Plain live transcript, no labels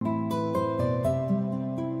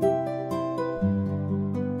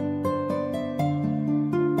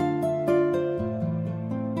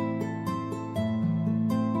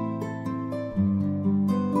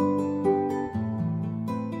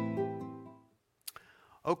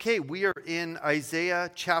Okay, we are in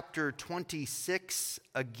Isaiah chapter 26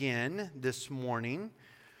 again this morning.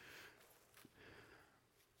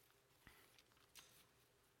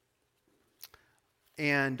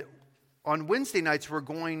 And on Wednesday nights, we're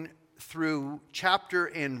going through chapter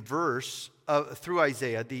and verse through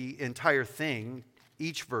Isaiah, the entire thing,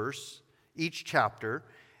 each verse, each chapter.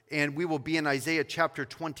 And we will be in Isaiah chapter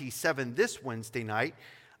 27 this Wednesday night.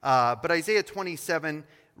 But Isaiah 27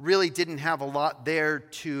 really didn't have a lot there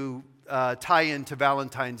to tie into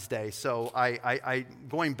Valentine's Day. So I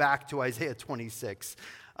going back to Isaiah 26.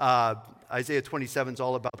 Isaiah 27 is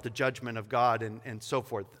all about the judgment of God and so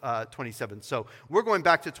forth, 27. So we're going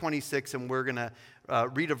back to 26, and we're going to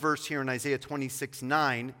read a verse here in Isaiah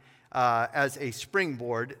 26:9 as a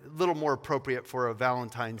springboard, a little more appropriate for a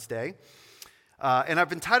Valentine's Day. And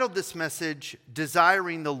I've entitled this message,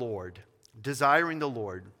 Desiring the Lord. Desiring the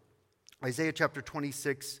Lord. Isaiah chapter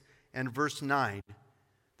 26 and verse 9,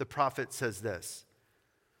 the prophet says this: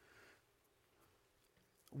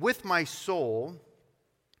 With my soul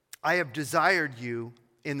I have desired you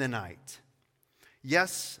in the night.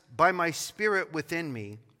 Yes, by my spirit within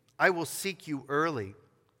me, I will seek you early.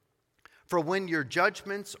 For when your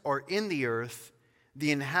judgments are in the earth,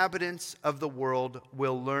 the inhabitants of the world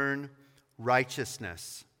will learn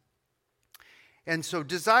righteousness. And so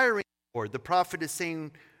desiring the Lord, the prophet is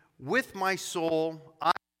saying, with my soul,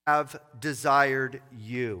 I have desired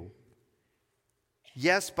you.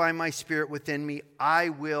 Yes, by my spirit within me, I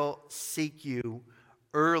will seek you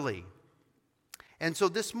early. And so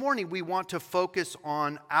this morning, we want to focus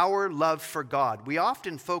on our love for God. We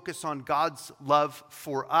often focus on God's love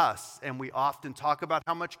for us, and we often talk about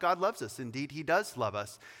how much God loves us. Indeed, He does love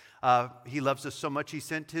us. He loves us so much, He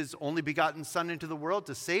sent His only begotten Son into the world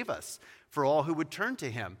to save us for all who would turn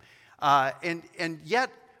to Him. And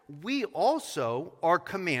yet, we also are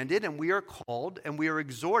commanded and we are called and we are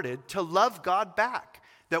exhorted to love God back,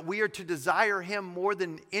 that we are to desire Him more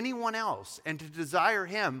than anyone else and to desire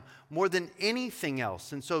Him more than anything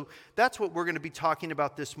else. And so that's what we're going to be talking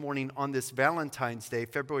about this morning on this Valentine's Day,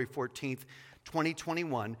 February 14th,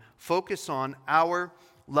 2021. Focus on our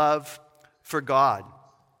love for God.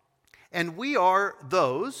 And we are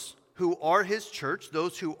those who are His church,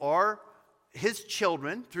 those who are His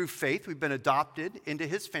children through faith. We've been adopted into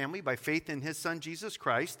His family by faith in His Son, Jesus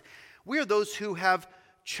Christ. We are those who have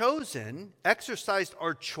exercised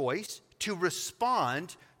our choice to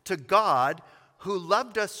respond to God, who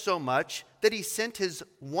loved us so much that He sent His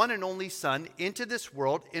one and only Son into this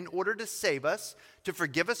world in order to save us, to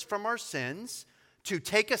forgive us from our sins, to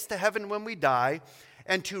take us to heaven when we die,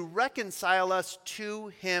 and to reconcile us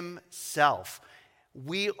to Himself.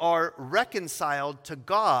 We are reconciled to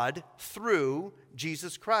God through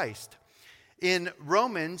Jesus Christ. In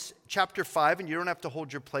Romans chapter 5, and you don't have to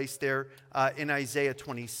hold your place there in Isaiah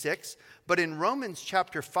 26, but in Romans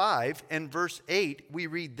chapter 5 and verse 8, we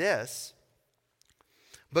read this: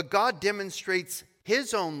 But God demonstrates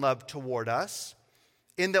His own love toward us,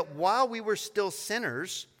 in that while we were still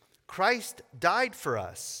sinners, Christ died for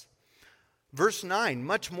us. Verse 9,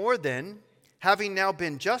 much more then, having now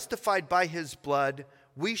been justified by His blood,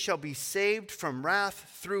 we shall be saved from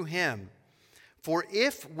wrath through Him. For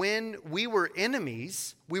if when we were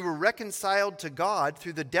enemies, we were reconciled to God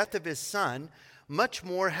through the death of His Son, much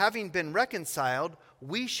more, having been reconciled,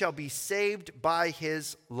 we shall be saved by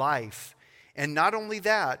His life. And not only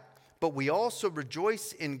that, but we also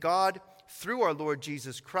rejoice in God through our Lord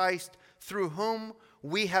Jesus Christ, through whom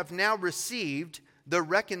we have now received the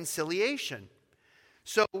reconciliation.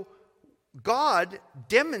 So God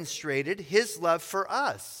demonstrated His love for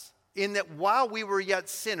us in that while we were yet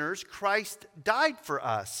sinners, Christ died for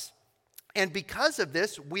us. And because of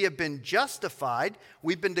this, we have been justified.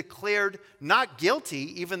 We've been declared not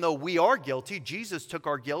guilty, even though we are guilty. Jesus took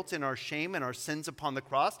our guilt and our shame and our sins upon the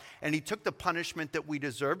cross, and He took the punishment that we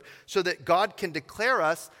deserved so that God can declare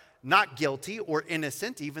us not guilty or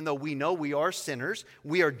innocent, even though we know we are sinners.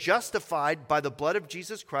 We are justified by the blood of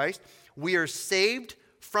Jesus Christ. We are saved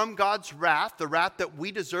from God's wrath. The wrath that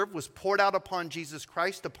we deserve was poured out upon Jesus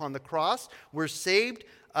Christ upon the cross. We're saved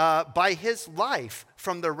by His life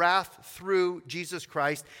from the wrath through Jesus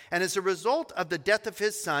Christ. And as a result of the death of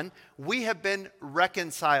His Son, we have been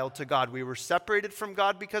reconciled to God. We were separated from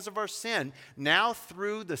God because of our sin. Now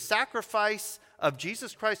through the sacrifice of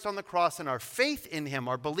Jesus Christ on the cross and our faith in Him,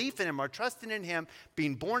 our belief in Him, our trusting in Him,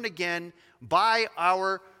 being born again by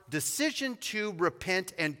our decision to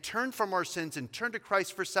repent and turn from our sins and turn to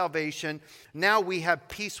Christ for salvation, now we have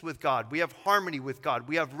peace with God. We have harmony with God.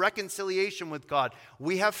 We have reconciliation with God.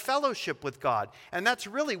 We have fellowship with God. And that's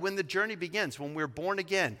really when the journey begins, when we're born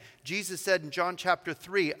again. Jesus said in John chapter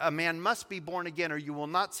 3, a man must be born again or you will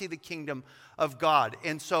not see the kingdom of God.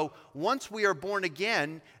 And so once we are born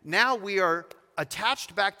again, now we are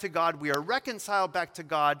attached back to God. We are reconciled back to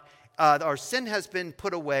God. Our sin has been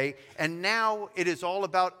put away, and now it is all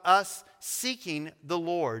about us seeking the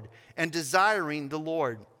Lord and desiring the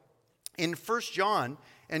Lord. In 1 John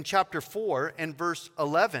and chapter 4 and verse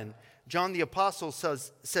 11, John the Apostle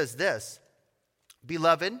says this,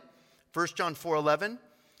 Beloved, 1 John 4:11,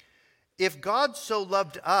 if God so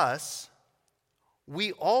loved us,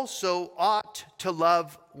 we also ought to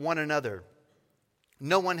love one another.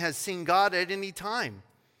 No one has seen God at any time.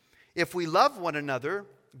 If we love one another,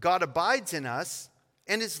 God abides in us,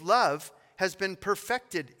 and his love has been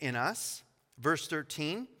perfected in us. Verse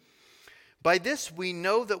 13, by this we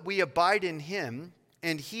know that we abide in him,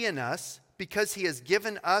 and he in us, because he has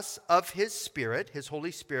given us of his Spirit. His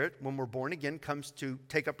Holy Spirit, when we're born again, comes to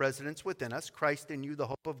take up residence within us. Christ in you, the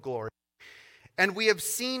hope of glory. And we have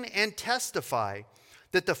seen and testify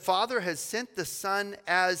that the Father has sent the Son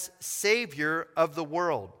as Savior of the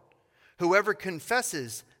world. Whoever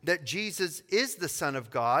confesses that Jesus is the Son of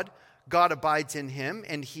God, God abides in him,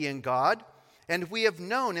 and he in God. And we have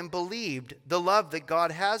known and believed the love that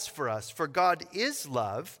God has for us. For God is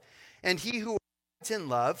love, and he who abides in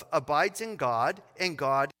love abides in God, and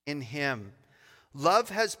God in him. Love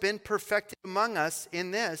has been perfected among us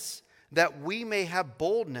in this, that we may have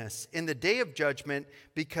boldness in the day of judgment,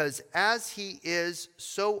 because as he is,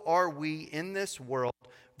 so are we in this world.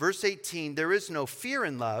 Verse 18, there is no fear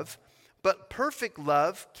in love, but perfect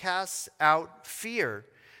love casts out fear,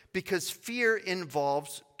 because fear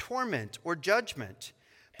involves torment or judgment.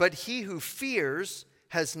 But he who fears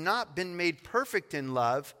has not been made perfect in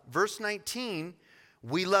love. Verse 19,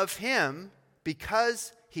 we love him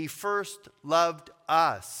because he first loved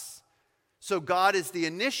us. So God is the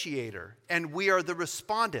initiator, and we are the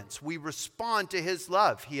respondents. We respond to his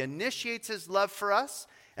love. He initiates his love for us,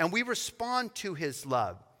 and we respond to his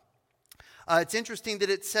love. It's interesting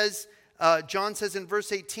that it says, John says in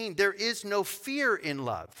verse 18, there is no fear in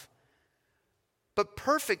love. But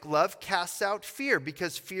perfect love casts out fear,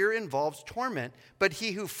 because fear involves torment. But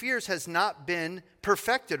he who fears has not been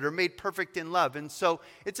perfected or made perfect in love. And so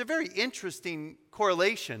it's a very interesting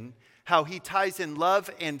correlation how he ties in love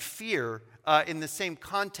and fear in the same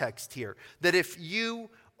context here. That if you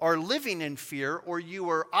are living in fear, or you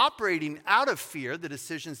are operating out of fear, the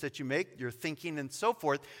decisions that you make, your thinking and so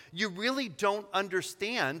forth, you really don't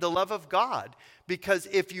understand the love of God. Because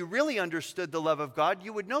if you really understood the love of God,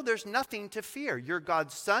 you would know there's nothing to fear. You're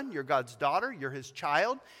God's son, you're God's daughter, you're his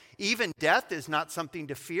child. Even death is not something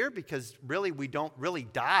to fear, because really we don't really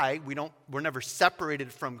die. We're never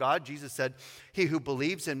separated from God. Jesus said, he who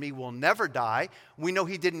believes in me will never die. We know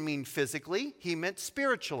he didn't mean physically, he meant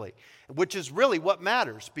spiritually, which is really what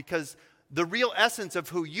matters, because the real essence of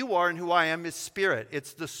who you are and who I am is spirit.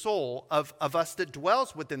 It's the soul of us that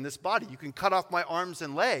dwells within this body. You can cut off my arms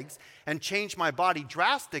and legs and change my body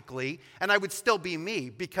drastically, and I would still be me,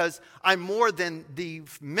 because I'm more than the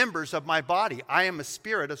members of my body. I am a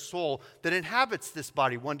spirit, a soul that inhabits this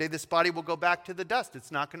body. One day this body will go back to the dust.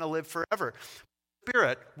 It's not going to live forever.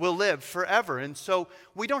 Spirit will live forever. And so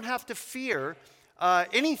we don't have to fear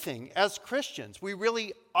anything as Christians. We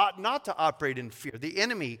really ought not to operate in fear. The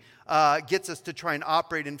enemy gets us to try and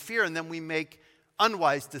operate in fear, and then we make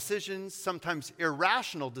unwise decisions, sometimes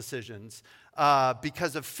irrational decisions,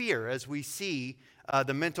 because of fear, as we see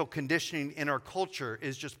the mental conditioning in our culture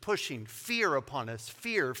is just pushing fear upon us.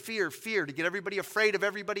 Fear, fear, fear, to get everybody afraid of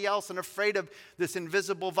everybody else and afraid of this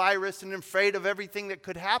invisible virus and afraid of everything that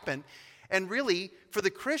could happen. And really, for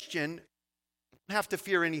the Christian, we don't have to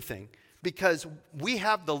fear anything, because we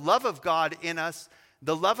have the love of God in us.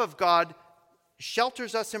 The love of God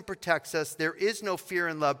shelters us and protects us. There is no fear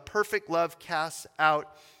in love. Perfect love casts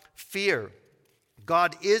out fear.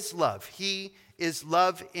 God is love. He is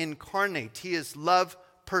love incarnate. He is love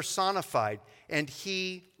personified. And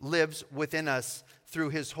he lives within us through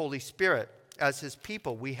his Holy Spirit. As his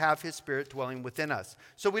people, we have his Spirit dwelling within us.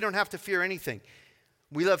 So we don't have to fear anything.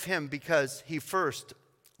 We love him because he first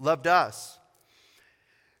loved us.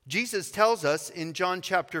 Jesus tells us in John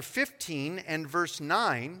chapter 15 and verse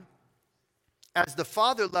 9, as the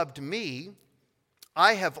Father loved me,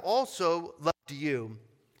 I have also loved you.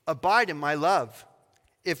 Abide in my love.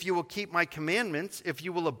 If you will keep my commandments, if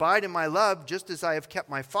you will abide in my love, just as I have kept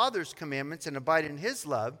my Father's commandments and abide in his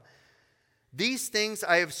love, these things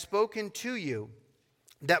I have spoken to you,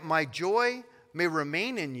 that my joy may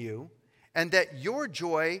remain in you, and that your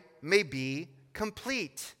joy may be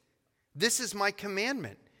complete. This is my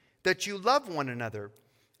commandment, that you love one another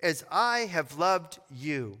as I have loved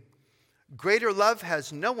you. Greater love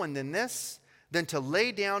has no one than this, than to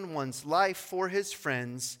lay down one's life for his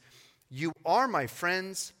friends. You are my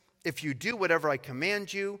friends if you do whatever I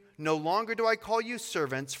command you. No longer do I call you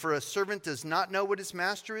servants, for a servant does not know what his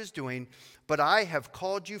master is doing, but I have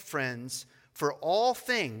called you friends. For all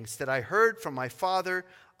things that I heard from my Father,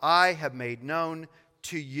 I have made known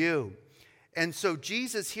to you. And so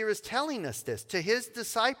Jesus here is telling us this to his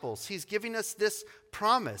disciples. He's giving us this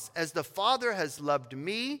promise. As the Father has loved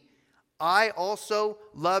me, I also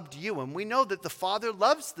loved you. And we know that the Father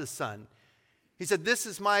loves the Son. He said, this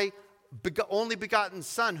is my only begotten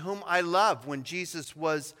Son whom I love, when Jesus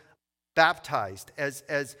was baptized,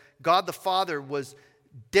 as God the Father was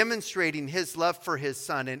demonstrating his love for his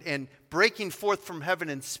Son and breaking forth from heaven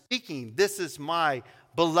and speaking, this is my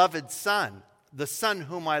beloved Son, the Son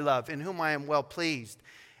whom I love, in whom I am well pleased.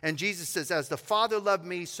 And Jesus says, as the Father loved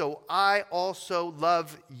me, so I also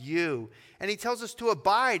love you. And he tells us to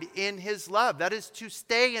abide in his love. That is to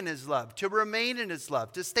stay in his love, to remain in his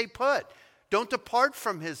love, to stay put. Don't depart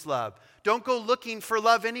from his love. Don't go looking for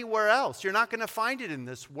love anywhere else. You're not going to find it in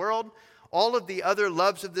this world. All of the other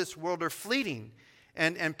loves of this world are fleeting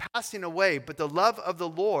and passing away, but the love of the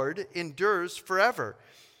Lord endures forever.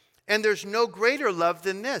 And there's no greater love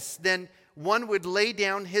than this, than one would lay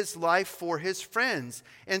down his life for his friends.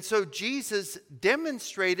 And so Jesus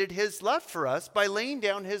demonstrated his love for us by laying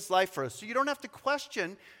down his life for us. So you don't have to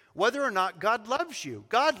question whether or not God loves you.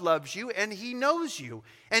 God loves you, and he knows you.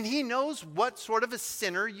 And he knows what sort of a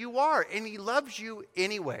sinner you are. And he loves you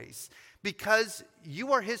anyways, because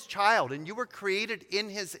you are his child and you were created in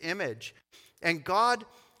his image. And God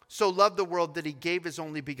so loved the world that he gave his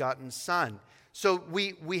only begotten Son. So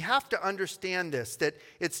we have to understand this, that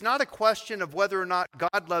it's not a question of whether or not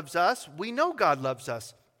God loves us. We know God loves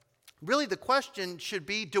us. Really, the question should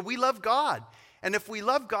be, do we love God? And if we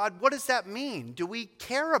love God, what does that mean? Do we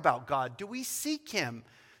care about God? Do we seek him?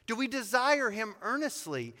 Do we desire him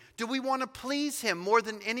earnestly? Do we want to please him more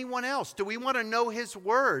than anyone else? Do we want to know his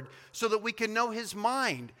word so that we can know his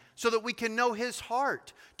mind, so that we can know his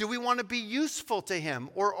heart? Do we want to be useful to him?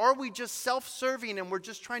 Or are we just self-serving and we're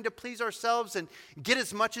just trying to please ourselves and get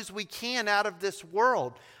as much as we can out of this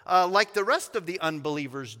world, like the rest of the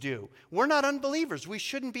unbelievers do? We're not unbelievers. We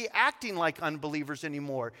shouldn't be acting like unbelievers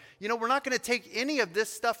anymore. You know, we're not going to take any of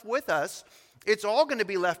this stuff with us. It's all going to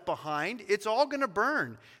be left behind. It's all going to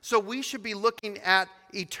burn. So we should be looking at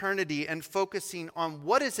eternity and focusing on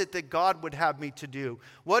what is it that God would have me to do?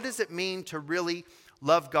 What does it mean to really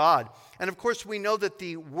love God? And of course, we know that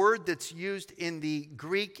the word that's used in the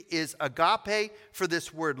Greek is agape for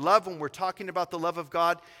this word love when we're talking about the love of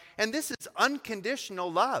God. And this is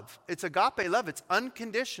unconditional love. It's agape love. It's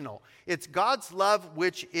unconditional. It's God's love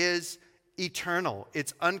which is eternal.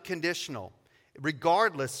 It's unconditional.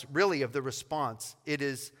 Regardless, really, of the response, it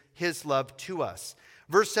is his love to us.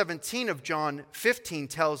 Verse 17 of John 15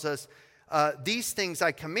 tells us, these things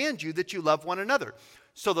I command you, that you love one another.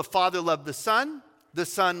 So the Father loved the Son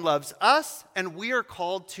loves us, and we are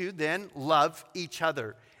called to then love each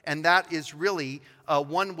other. And that is really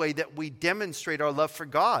one way that we demonstrate our love for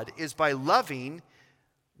God, is by loving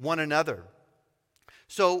one another.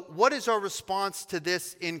 So what is our response to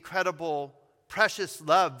this incredible precious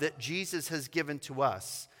love that Jesus has given to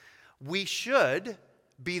us? We should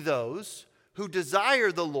be those who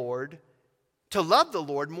desire the Lord, to love the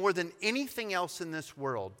Lord more than anything else in this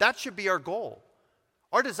world. That should be our goal.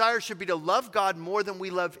 Our desire should be to love God more than we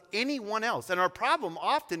love anyone else. And our problem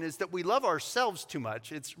often is that we love ourselves too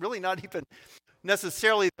much. It's really not even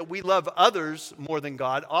necessarily that we love others more than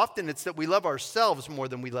God. Often it's that we love ourselves more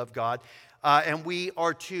than we love God. And we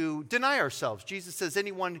are to deny ourselves. Jesus says,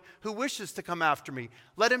 anyone who wishes to come after me,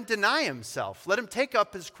 let him deny himself. Let him take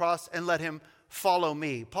up his cross and let him follow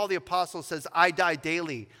me. Paul the Apostle says, I die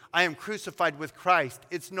daily. I am crucified with Christ.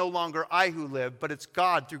 It's no longer I who live, but it's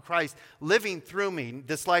God through Christ living through me.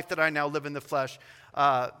 This life that I now live in the flesh,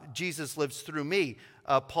 Jesus lives through me,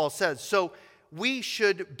 Paul says. So we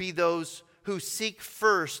should be those who seek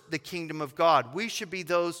first the kingdom of God. We should be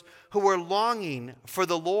those who are longing for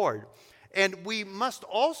the Lord. And we must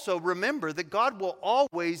also remember that God will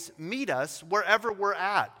always meet us wherever we're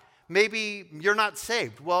at. Maybe you're not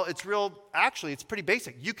saved. Well, it's pretty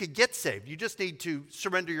basic. You could get saved. You just need to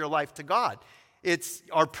surrender your life to God. It's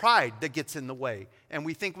our pride that gets in the way. And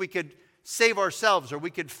we think we could save ourselves, or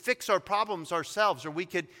we could fix our problems ourselves, or we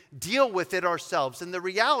could deal with it ourselves. And the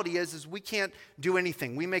reality is we can't do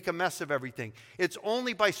anything. We make a mess of everything. It's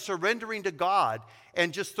only by surrendering to God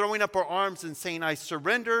and just throwing up our arms and saying, I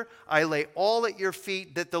surrender, I lay all at your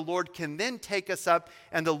feet, that the Lord can then take us up,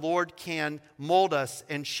 and the Lord can mold us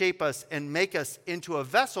and shape us and make us into a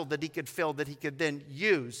vessel that he could fill, that he could then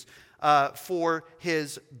use for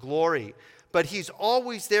his glory. But he's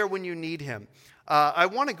always there when you need him. I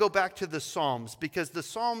want to go back to the Psalms, because the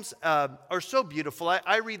Psalms are so beautiful.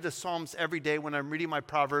 I read the Psalms every day when I'm reading my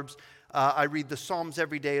Proverbs. I read the Psalms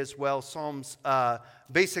every day as well. Psalms,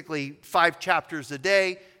 basically 5 chapters a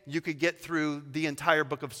day. You could get through the entire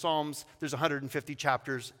book of Psalms. There's 150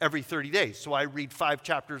 chapters every 30 days. So I read 5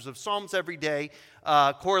 chapters of Psalms every day,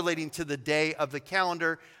 correlating to the day of the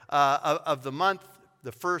calendar of the month.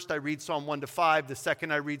 The first, I read Psalm 1 to 5. The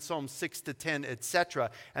second, I read Psalm 6 to 10, etc.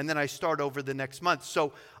 And then I start over the next month.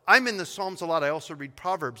 So I'm in the Psalms a lot. I also read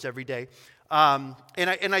Proverbs every day. And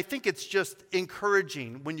I think it's just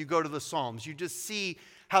encouraging when you go to the Psalms. You just see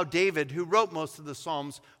how David, who wrote most of the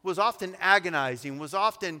Psalms, was often agonizing, was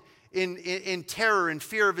often in terror and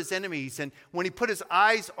fear of his enemies. And when he put his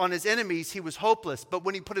eyes on his enemies, he was hopeless. But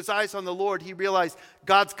when he put his eyes on the Lord, he realized,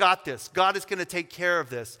 God's got this. God is going to take care of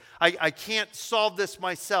this. I can't solve this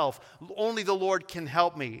myself. Only the Lord can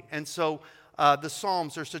help me. And so the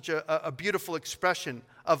Psalms are such a beautiful expression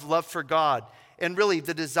of love for God, and really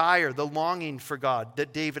the desire, the longing for God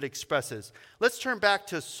that David expresses. Let's turn back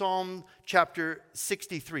to Psalm chapter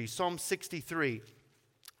 63, Psalm 63,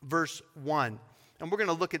 verse 1. And we're going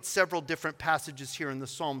to look at several different passages here in the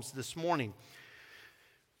Psalms this morning.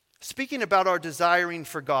 Speaking about our desiring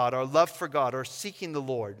for God, our love for God, our seeking the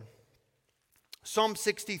Lord. Psalm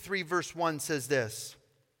 63 verse 1 says this,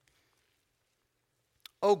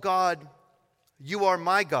 O God, you are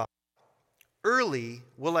my God. Early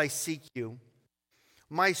will I seek you.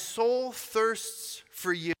 My soul thirsts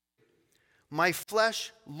for you. My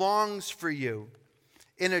flesh longs for you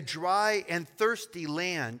in a dry and thirsty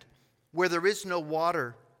land where there is no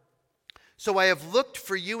water. So I have looked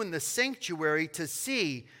for you in the sanctuary to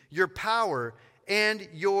see your power and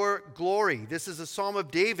your glory. This is a psalm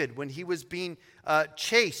of David when he was being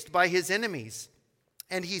chased by his enemies.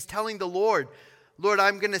 And he's telling the Lord, Lord,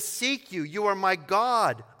 I'm going to seek you. You are my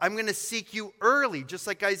God. I'm going to seek you early, just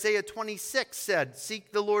like Isaiah 26 said.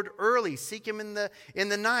 Seek the Lord early. Seek him in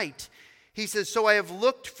the night. He says, so I have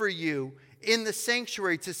looked for you in the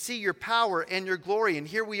sanctuary to see your power and your glory. And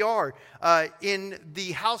here we are in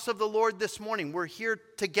the house of the Lord this morning. We're here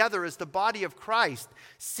together as the body of Christ,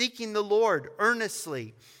 seeking the Lord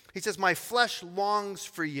earnestly. He says, my flesh longs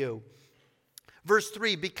for you. Verse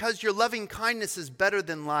 3, because your loving kindness is better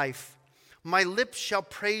than life, my lips shall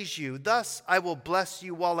praise you. Thus I will bless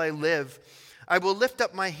you while I live. I will lift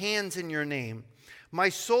up my hands in your name. My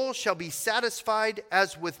soul shall be satisfied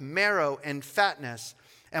as with marrow and fatness,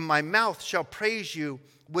 and my mouth shall praise you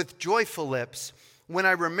with joyful lips. When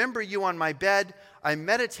I remember you on my bed, I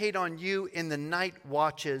meditate on you in the night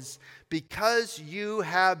watches, because you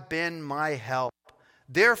have been my help.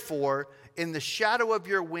 Therefore, in the shadow of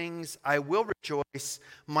your wings I will rejoice.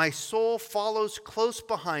 My soul follows close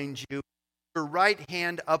behind you. Your right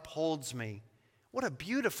hand upholds me. What a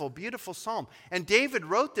beautiful, beautiful psalm. And David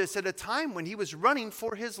wrote this at a time when he was running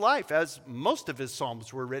for his life, as most of his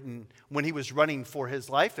psalms were written when he was running for his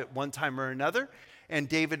life at one time or another. And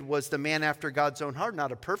David was the man after God's own heart.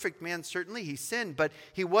 Not a perfect man, certainly. He sinned, but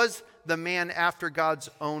he was the man after God's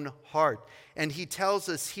own heart. And he tells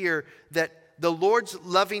us here that the Lord's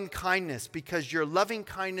loving kindness, because your loving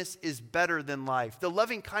kindness is better than life. The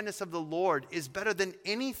loving kindness of the Lord is better than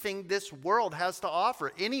anything this world has to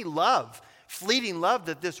offer. Any love, fleeting love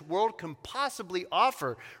that this world can possibly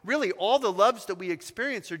offer. Really, all the loves that we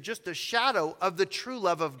experience are just a shadow of the true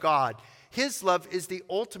love of God. His love is the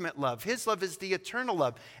ultimate love. His love is the eternal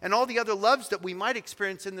love. And all the other loves that we might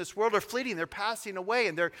experience in this world are fleeting. They're passing away,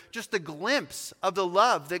 and they're just a glimpse of the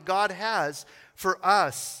love that God has for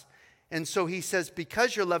us. And so he says,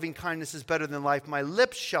 because your loving kindness is better than life, my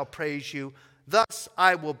lips shall praise you. Thus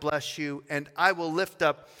I will bless you, and I will lift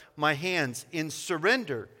up my hands in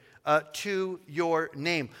surrender to your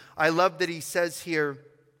name. I love that he says here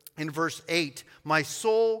in verse 8, my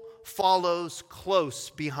soul follows close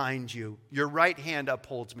behind you. Your right hand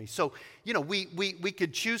upholds me. So, we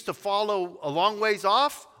could choose to follow a long ways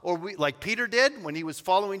off, or like Peter did when he was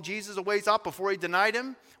following Jesus a ways off before he denied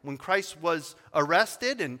him, when Christ was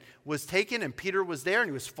arrested and was taken and Peter was there and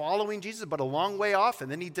he was following Jesus but a long way off,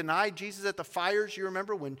 and then he denied Jesus at the fires, you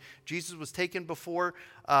remember, when Jesus was taken before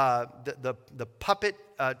the puppet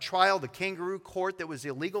trial, the kangaroo court that was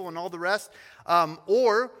illegal and all the rest.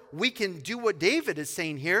 Or we can do what David is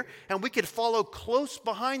saying here, and we could follow close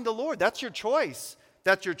behind the Lord. That's your choice.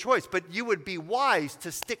 That's your choice. But you would be wise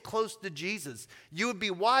to stick close to Jesus. You would be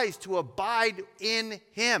wise to abide in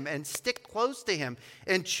him and stick close to him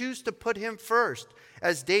and choose to put him first.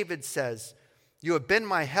 As David says, you have been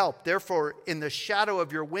my help. Therefore, in the shadow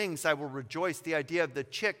of your wings, I will rejoice. The idea of the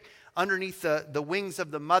chick underneath the wings of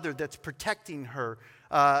the mother that's protecting her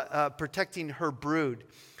brood.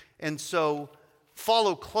 And so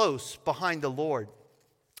follow close behind the Lord.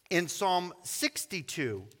 In Psalm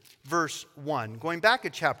 62, verse 1, going back a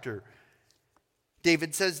chapter,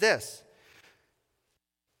 David says this,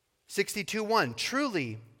 62:1,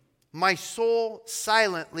 truly my soul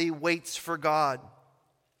silently waits for God.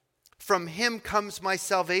 From him comes my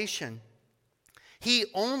salvation. He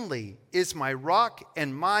only is my rock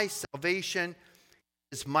and my salvation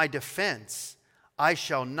is my defense. I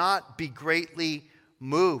shall not be greatly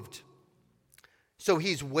moved. So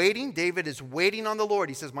he's waiting. David is waiting on the Lord.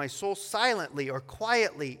 He says, my soul silently or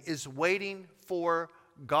quietly is waiting for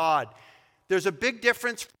God. There's a big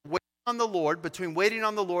difference waiting on the Lord, between waiting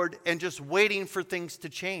on the Lord and just waiting for things to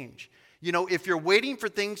change. You know, if you're waiting for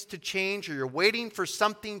things to change or you're waiting for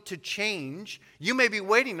something to change, you may be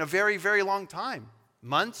waiting a very, very long time.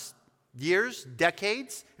 Months, years,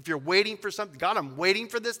 decades. If you're waiting for something, God, I'm waiting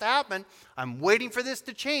for this to happen. I'm waiting for this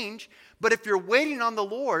to change. But if you're waiting on the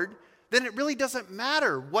Lord, then it really doesn't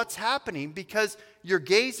matter what's happening because your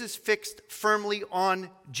gaze is fixed firmly on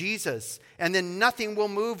Jesus, and then nothing will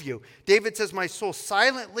move you. David says, my soul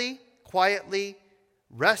silently, quietly,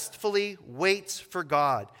 restfully waits for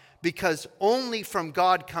God, because only from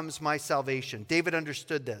God comes my salvation. David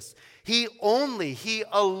understood this. He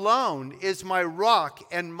alone is my rock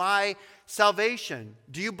and my salvation.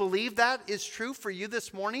 Do you believe that is true for you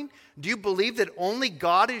this morning? Do you believe that only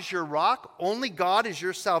God is your rock? Only God is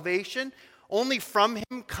your salvation? Only from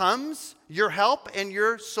him comes your help and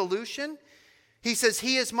your solution? He says,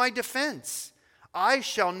 he is my defense. I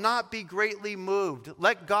shall not be greatly moved.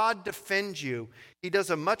 Let God defend you. He does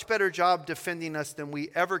a much better job defending us than we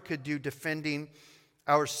ever could do defending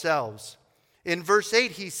ourselves. In verse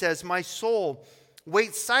 8, he says, my soul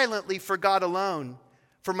waits silently for God alone,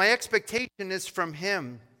 for my expectation is from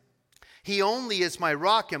him. He only is my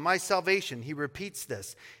rock and my salvation. He repeats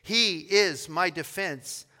this. He is my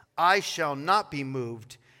defense. I shall not be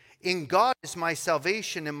moved. In God is my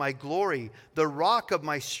salvation and my glory. The rock of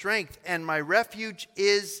my strength and my refuge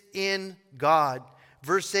is in God.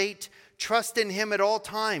 Verse 8, trust in him at all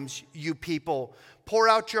times, you people. Pour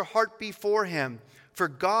out your heart before him, for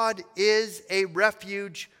God is a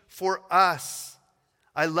refuge for us.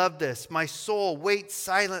 I love this. My soul waits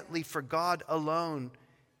silently for God alone.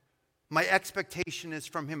 My expectation is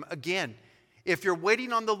from him. Again, if you're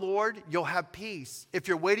waiting on the Lord, you'll have peace. If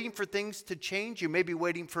you're waiting for things to change, you may be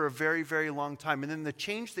waiting for a very, very long time. And then the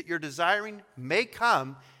change that you're desiring may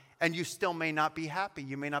come, and you still may not be happy.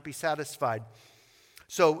 You may not be satisfied.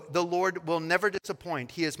 So the Lord will never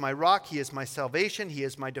disappoint. He is my rock. He is my salvation. He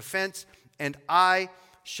is my defense. And I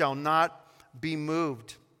shall not be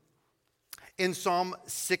moved. In Psalm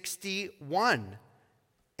 61,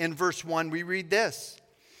 in verse 1, we read this.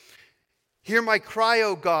 Hear my cry,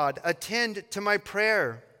 O God, attend to my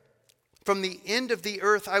prayer. From the end of the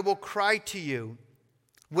earth I will cry to you.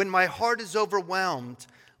 When my heart is overwhelmed,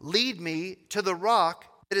 lead me to the rock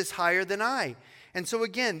that is higher than I. And so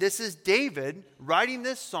again, this is David writing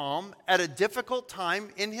this psalm at a difficult time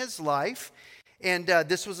in his life. And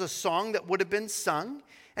this was a song that would have been sung.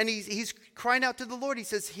 And he's crying out to the Lord. He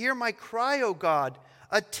says, hear my cry, O God,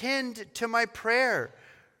 attend to my prayer.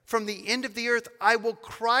 From the end of the earth, I will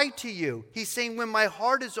cry to you. He's saying, when my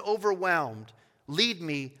heart is overwhelmed, lead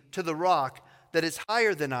me to the rock that is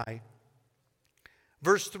higher than I.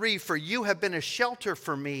 Verse 3, for you have been a shelter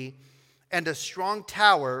for me and a strong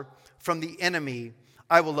tower from the enemy.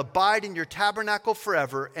 I will abide in your tabernacle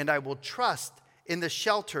forever, and I will trust in the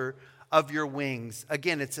shelter of your wings.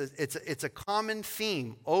 Again, it's a common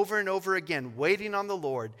theme over and over again, waiting on the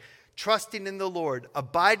Lord, trusting in the Lord,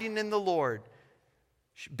 abiding in the Lord,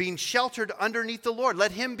 being sheltered underneath the Lord.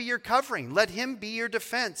 Let him be your covering. Let him be your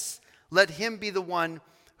defense. Let him be the one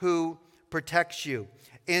who protects you.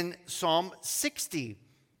 In Psalm 60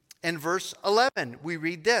 and verse 11, we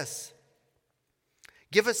read this.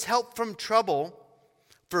 Give us help from trouble,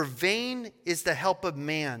 for vain is the help of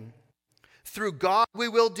man. Through God we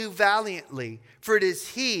will do valiantly, for it is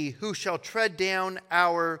he who shall tread down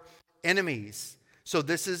our enemies. So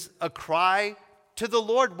this is a cry to the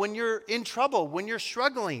Lord when you're in trouble, when you're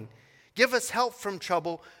struggling. Give us help from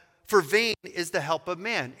trouble, for vain is the help of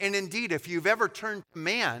man. And indeed, if you've ever turned to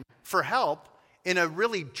man for help in a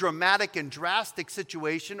really dramatic and drastic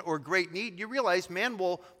situation or great need, you realize man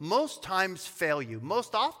will most times fail you,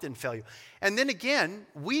 most often fail you. And then again,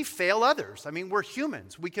 we fail others. I mean, we're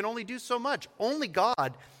humans. We can only do so much. Only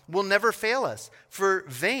God will never fail us. For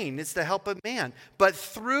vain is the help of man. But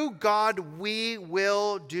through God we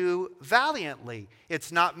will do valiantly.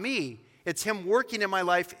 It's not me. It's him working in my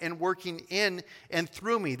life and working in and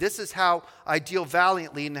through me. This is how I deal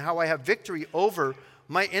valiantly and how I have victory over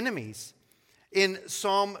my enemies. In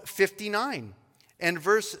Psalm 59 and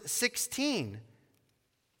verse 16,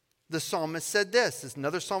 the psalmist said this. It's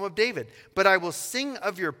another psalm of David. But I will sing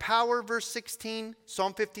of your power, verse 16,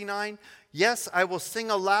 Psalm 59. Yes, I will sing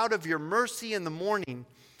aloud of your mercy in the morning,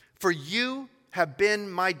 for you have been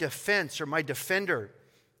my defense or my defender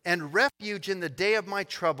and refuge in the day of my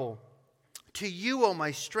trouble. To you, O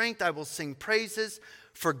my strength, I will sing praises,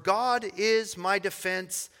 for God is my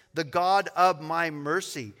defense, the God of my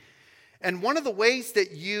mercy. And one of the ways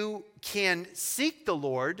that you can seek the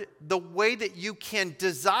Lord, the way that you can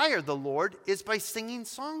desire the Lord, is by singing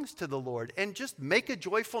songs to the Lord and just make a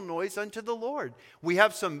joyful noise unto the Lord. We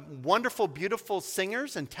have some wonderful, beautiful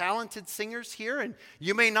singers and talented singers here, and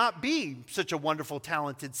you may not be such a wonderful,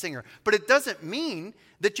 talented singer, but it doesn't mean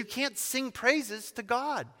that you can't sing praises to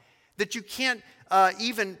God, that you can't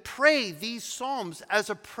even pray these psalms as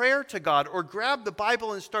a prayer to God, or grab the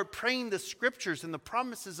Bible and start praying the scriptures and the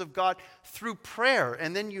promises of God through prayer.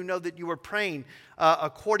 And then you know that you are praying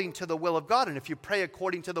according to the will of God. And if you pray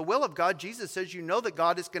according to the will of God, Jesus says you know that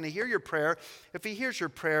God is going to hear your prayer. If he hears your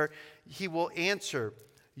prayer, he will answer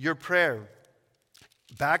your prayer.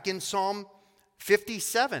 Back in Psalm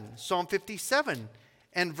 57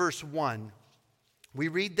 and verse 1, we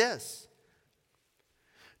read this.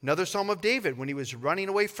 Another psalm of David when he was running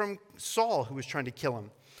away from Saul, who was trying to kill him.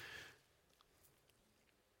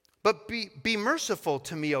 But be merciful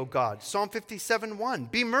to me, O God. Psalm 57:1.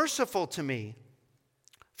 Be merciful to me,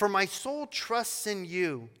 for my soul trusts in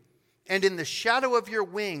you, and in the shadow of your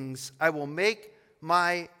wings I will make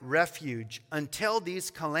my refuge until these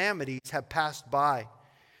calamities have passed by.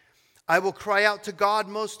 I will cry out to God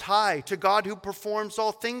Most High, to God who performs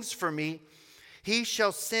all things for me. He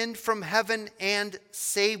shall send from heaven and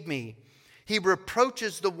save me. He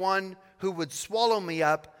reproaches the one who would swallow me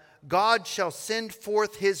up. God shall send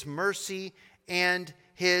forth his mercy and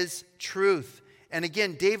his truth. And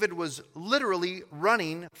again, David was literally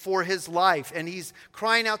running for his life, and he's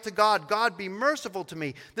crying out to God, God, be merciful to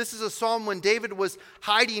me. This is a psalm when David was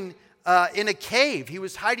hiding in a cave. He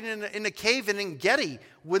was hiding in a cave in En-Gedi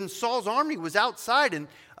when Saul's army was outside. And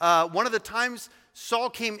one of the times Saul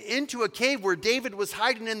came into a cave where David was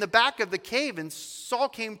hiding in the back of the cave, and Saul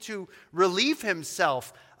came to relieve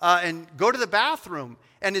himself and go to the bathroom.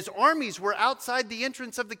 And his armies were outside the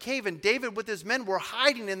entrance of the cave, and David with his men were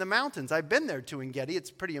hiding in the mountains. I've been there to En-Gedi.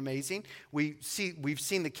 It's pretty amazing. We've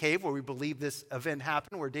seen the cave where we believe this event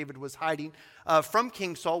happened, where David was hiding from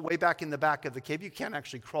King Saul way back in the back of the cave. You can't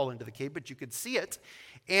actually crawl into the cave, but you could see it.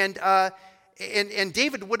 And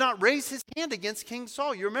David would not raise his hand against King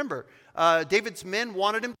Saul. You remember, David's men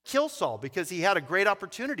wanted him to kill Saul because he had a great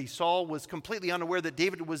opportunity. Saul was completely unaware that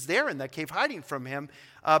David was there in that cave hiding from him,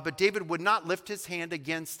 but David would not lift his hand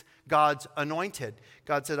against God's anointed.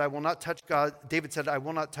 God said, I will not touch God. David said, I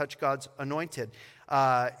will not touch God's anointed.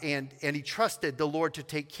 And he trusted the Lord to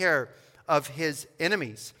take care of his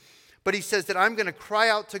enemies. But he says that I'm going to cry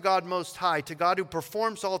out to God Most High, to God who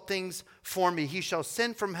performs all things for me. He shall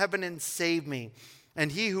send from heaven and save me.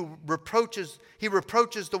 And he reproaches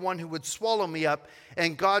the one who would swallow me up,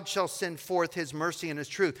 and God shall send forth his mercy and his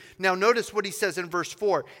truth. Now notice what he says in verse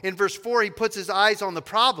 4. In verse 4, he puts his eyes on the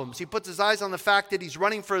problems. He puts his eyes on the fact that he's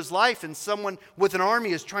running for his life, and someone with an army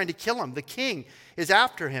is trying to kill him. The king is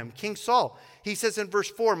after him, King Saul. He says in verse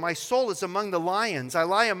 4, my soul is among the lions. I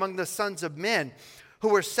lie among the sons of men,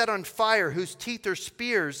 who are set on fire, whose teeth are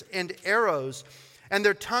spears and arrows, and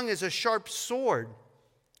their tongue is a sharp sword.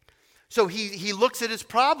 So he looks at his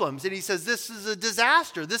problems and he says, this is a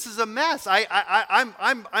disaster. This is a mess.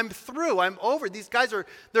 I'm through. I'm over. These guys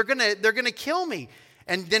they're gonna kill me.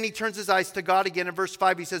 And then he turns his eyes to God again. In verse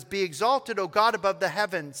 5, he says, be exalted, O God, above the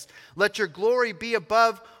heavens. Let your glory be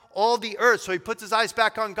above all the earth. So he puts his eyes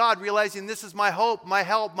back on God, realizing this is my hope, my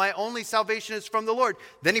help, my only salvation is from the Lord.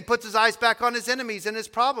 Then he puts his eyes back on his enemies and his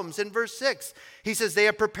problems. In verse 6, he says, they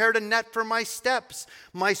have prepared a net for my steps.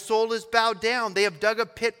 My soul is bowed down. They have dug a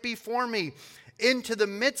pit before me. Into the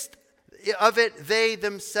midst of it, they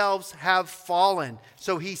themselves have fallen.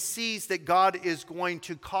 So he sees that God is going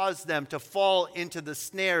to cause them to fall into the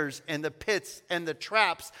snares and the pits and the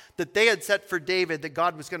traps that they had set for David, that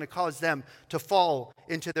God was going to cause them to fall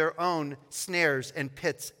into their own snares and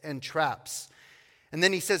pits and traps. And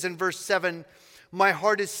then he says in verse 7, my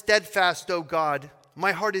heart is steadfast, O God.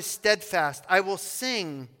 My heart is steadfast. I will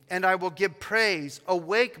sing and I will give praise.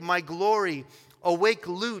 Awake, my glory. Awake,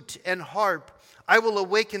 lute and harp. I will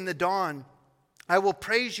awaken the dawn. I will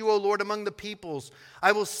praise you, O Lord, among the peoples.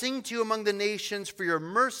 I will sing to you among the nations, for your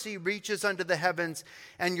mercy reaches unto the heavens,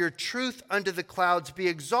 and your truth unto the clouds. Be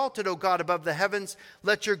exalted, O God, above the heavens.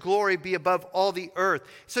 Let your glory be above all the earth.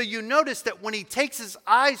 So you notice that when he takes his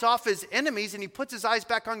eyes off his enemies and he puts his eyes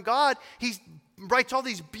back on God, he writes all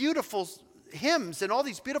these beautiful hymns and all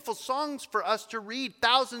these beautiful songs for us to read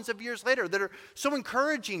thousands of years later that are so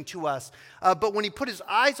encouraging to us. But when he put his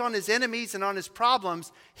eyes on his enemies and on his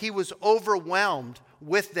problems, he was overwhelmed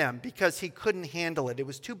with them because he couldn't handle it. It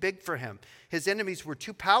was too big for him. His enemies were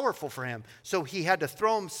too powerful for him. So he had to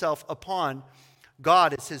throw himself upon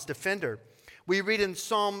God as his defender. We read in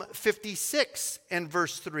Psalm 56 and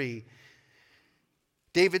verse 3,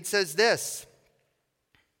 David says this,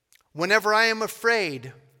 whenever I am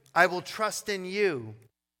afraid, I will trust in you.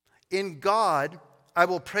 In God, I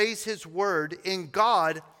will praise his word. In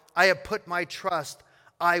God, I have put my trust.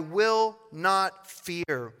 I will not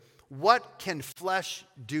fear. What can flesh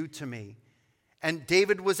do to me? And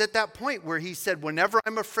David was at that point where he said, whenever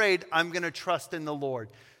I'm afraid, I'm going to trust in the Lord.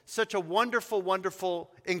 Such a wonderful,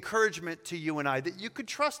 wonderful encouragement to you and I that you could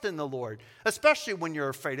trust in the Lord, especially when you're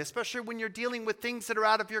afraid, especially when you're dealing with things that are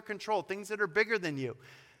out of your control, things that are bigger than you.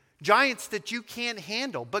 Giants that you can't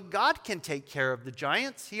handle, but God can take care of the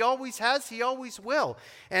giants. He always has, he always will.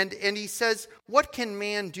 And he says, what can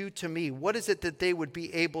man do to me? What is it that they would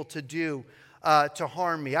be able to do to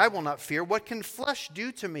harm me? I will not fear. What can flesh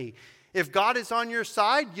do to me? If God is on your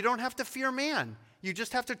side, you don't have to fear man. You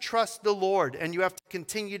just have to trust the Lord, and you have to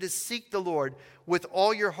continue to seek the Lord with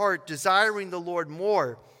all your heart, desiring the Lord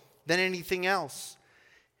more than anything else.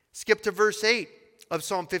 Skip to verse 8. Of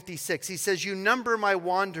Psalm 56. He says, you number my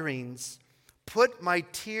wanderings, put my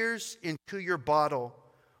tears into your bottle.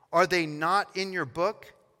 Are they not in your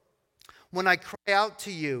book? When I cry out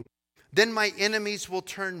to you, then my enemies will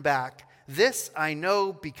turn back. This I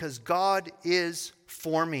know because God is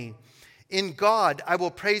for me. In God I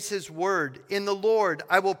will praise his word. In the Lord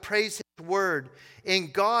I will praise his word.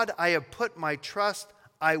 In God I have put my trust.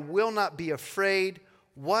 I will not be afraid.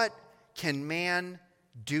 What can man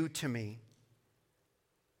do to me?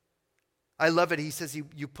 I love it. He says,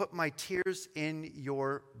 you put my tears in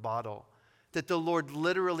your bottle. That the Lord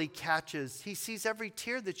literally catches. He sees every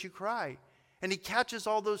tear that you cry. And he catches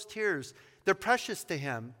all those tears. They're precious to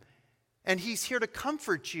him. And he's here to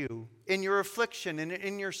comfort you in your affliction and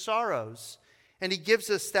in your sorrows. And he gives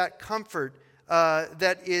us that comfort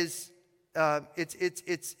that is,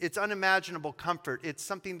 it's unimaginable comfort. It's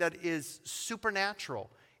something that is supernatural.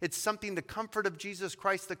 It's something, the comfort of Jesus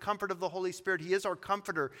Christ, the comfort of the Holy Spirit, he is our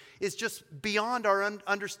comforter, is just beyond our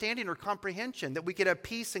understanding or comprehension, that we could have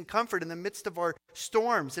peace and comfort in the midst of our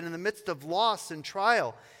storms and in the midst of loss and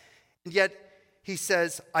trial. And yet he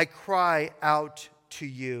says, I cry out to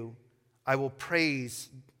you. I will praise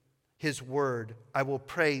his word. I will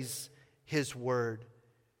praise his word.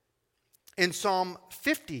 In Psalm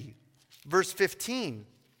 50, verse 15,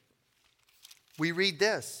 we read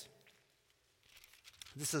this.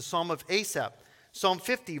 This is a Psalm of Asaph. Psalm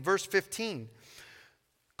 50, verse 15.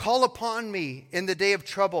 Call upon me in the day of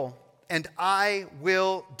trouble, and I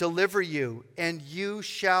will deliver you, and you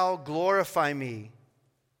shall glorify me.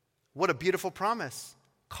 What a beautiful promise.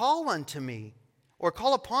 Call unto me, or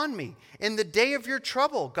call upon me in the day of your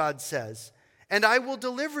trouble, God says, and I will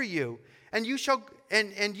deliver you, and you shall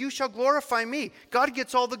glorify me. God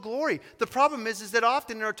gets all the glory. The problem is that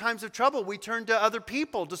often in our times of trouble, we turn to other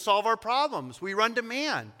people to solve our problems. We run to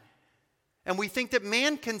man. And we think that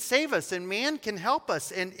man can save us and man can help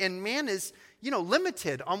us. And man is,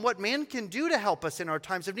 limited on what man can do to help us in our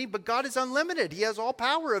times of need. But God is unlimited. He has all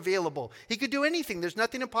power available. He could do anything. There's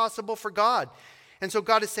nothing impossible for God. And so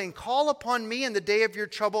God is saying, call upon me in the day of your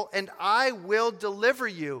trouble, and I will deliver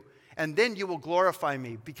you. And then you will glorify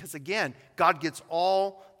me. Because again, God gets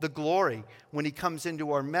all the glory when he comes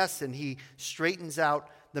into our mess and he straightens out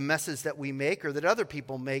the messes that we make or that other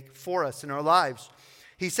people make for us in our lives.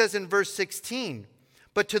 He says in verse 16,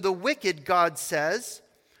 But to the wicked, God says,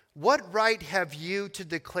 what right have you to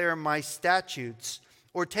declare my statutes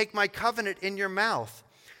or take my covenant in your mouth,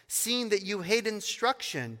 seeing that you hate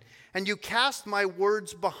instruction and you cast my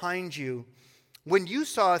words behind you? When you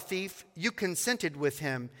saw a thief, you consented with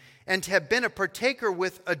him and have been a partaker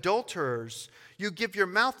with adulterers. You give your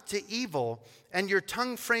mouth to evil and your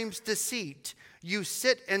tongue frames deceit. You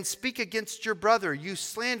sit and speak against your brother. You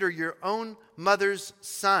slander your own mother's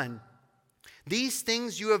son. These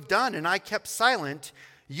things you have done, and I kept silent.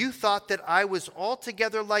 You thought that I was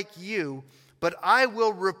altogether like you, but I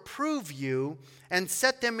will reprove you and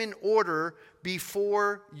set them in order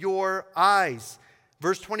before your eyes.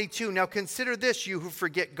 Verse 22, now consider this, you who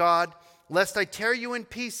forget God, lest I tear you in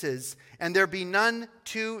pieces, and there be none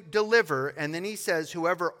to deliver. And then he says,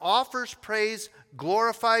 whoever offers praise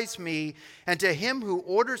glorifies me, and to him who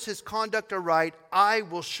orders his conduct aright, I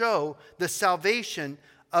will show the salvation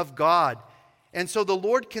of God. And so the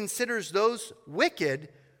Lord considers those wicked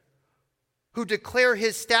who declare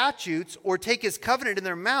his statutes or take his covenant in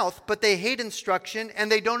their mouth, but they hate instruction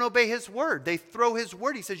and they don't obey his word. They throw his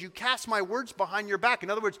word. He says, you cast my words behind your back. In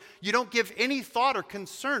other words, you don't give any thought or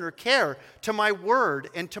concern or care to my word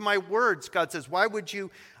and to my words. God says, why would you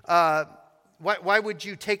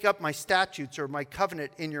take up my statutes or my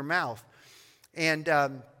covenant in your mouth? And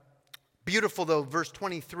beautiful though, verse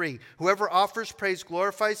 23, whoever offers praise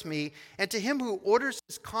glorifies me, and to him who orders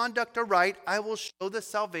his conduct aright, I will show the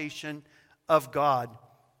salvation of God.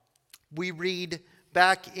 We read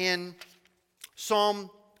back in Psalm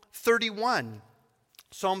 31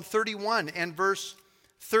 and verse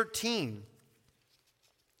 13.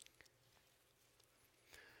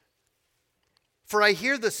 For I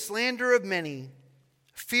hear the slander of many,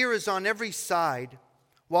 fear is on every side.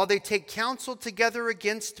 While they take counsel together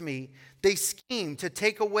against me, they scheme to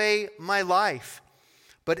take away my life.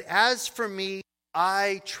 But as for me,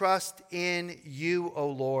 I trust in you, O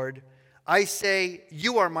Lord. I say,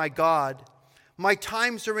 you are my God. My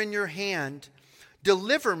times are in your hand.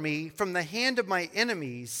 Deliver me from the hand of my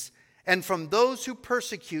enemies and from those who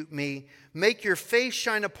persecute me. Make your face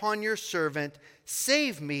shine upon your servant.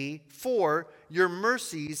 Save me for your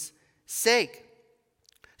mercy's sake.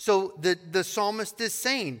 So the psalmist is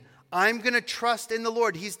saying, I'm going to trust in the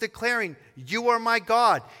Lord. He's declaring, you are my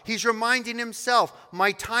God. He's reminding himself,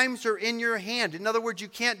 my times are in your hand. In other words, you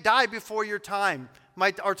can't die before your time.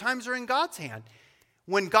 Our times are in God's hand.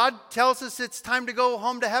 When God tells us it's time to go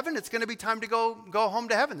home to heaven, it's going to be time to go home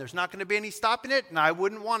to heaven. There's not going to be any stopping it, and I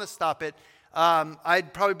wouldn't want to stop it.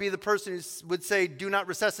 I'd probably be the person who would say, do not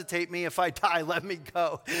resuscitate me. If I die, let me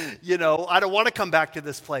go. I don't want to come back to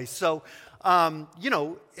this place. So,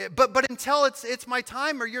 but until it's my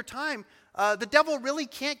time or your time, the devil really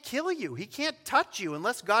can't kill you. He can't touch you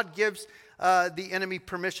unless God gives the enemy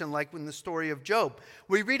permission, like in the story of Job.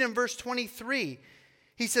 We read in verse 23,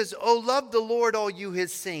 he says, "Oh, love the Lord, all you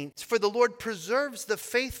his saints, for the Lord preserves the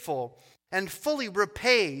faithful and fully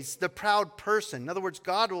repays the proud person." In other words,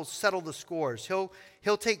 God will settle the scores.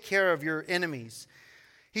 He'll take care of your enemies.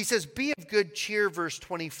 He says, "Be of good cheer," verse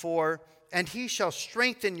 24, "and he shall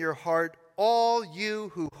strengthen your heart, all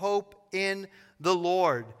you who hope in the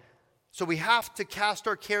Lord." So we have to cast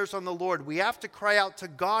our cares on the Lord. We have to cry out to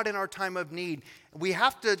God in our time of need. We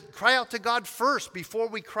have to cry out to God first before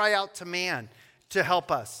we cry out to man to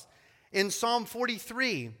help us. In Psalm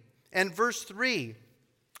 43 and verse 3,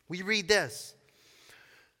 we read this.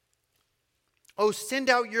 "Oh, send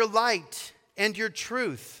out your light and your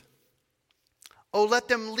truth. Oh, let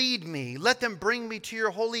them lead me. Let them bring me to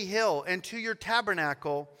your holy hill and to your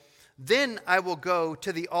tabernacle. Then I will go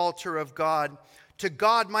to the altar of God, to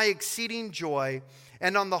God my exceeding joy.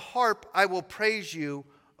 And on the harp I will praise you,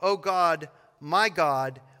 O God, my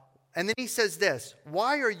God." And then he says this,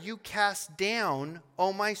 "Why are you cast down,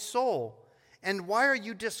 O my soul? And why are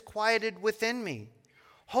you disquieted within me?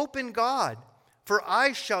 Hope in God, for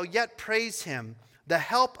I shall yet praise him, the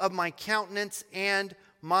help of my countenance and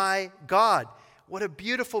my God." What a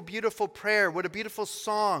beautiful, beautiful prayer. What a beautiful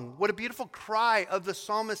song. What a beautiful cry of the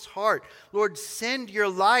psalmist's heart. Lord, send your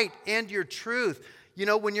light and your truth. You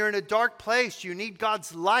know, when you're in a dark place, you need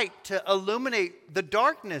God's light to illuminate the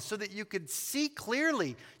darkness so that you could see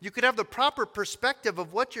clearly. You could have the proper perspective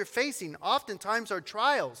of what you're facing. Oftentimes our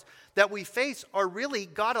trials that we face are really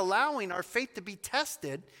God allowing our faith to be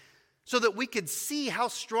tested so that we could see how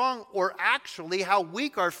strong or actually how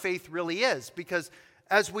weak our faith really is. Because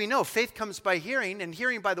as we know, faith comes by hearing, and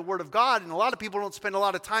hearing by the Word of God. And a lot of people don't spend a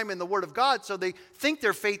lot of time in the Word of God, so they think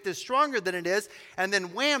their faith is stronger than it is. And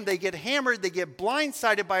then wham, they get hammered, they get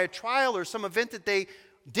blindsided by a trial or some event that they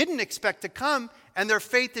didn't expect to come, and their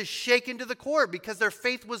faith is shaken to the core because their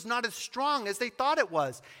faith was not as strong as they thought it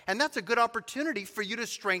was. And that's a good opportunity for you to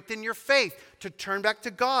strengthen your faith, to turn back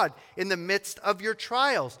to God in the midst of your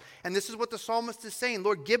trials. And this is what the psalmist is saying: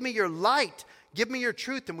 Lord, give me your light. Give me your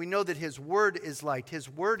truth. And we know that his word is light. His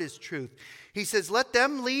word is truth. He says, let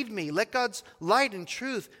them lead me. Let God's light and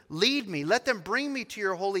truth lead me. Let them bring me to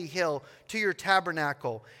your holy hill, to your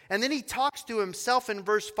tabernacle. And then he talks to himself in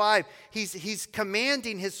verse 5. He's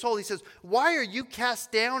commanding his soul. He says, why are you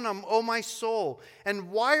cast down, O my soul? And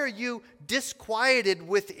why are you disquieted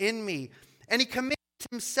within me? And he commands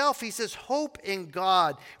himself. He says, hope in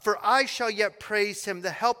God, for I shall yet praise him, the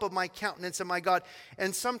help of my countenance and my God.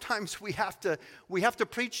 And sometimes we have to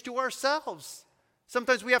preach to ourselves.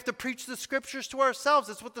 Sometimes we have to preach the scriptures to ourselves.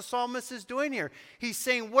 That's what the psalmist is doing here. He's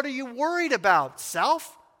saying, what are you worried about,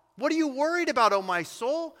 self? What are you worried about, oh my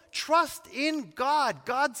soul? Trust in God.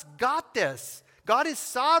 God's got this. God is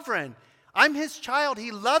sovereign. I'm his child.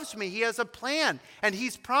 He loves me. He has a plan. And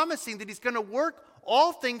he's promising that he's going to work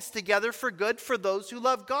all things together for good for those who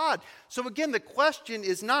love God. So again, the question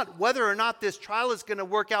is not whether or not this trial is going to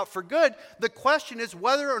work out for good. The question is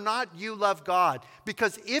whether or not you love God.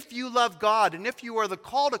 Because if you love God and if you are the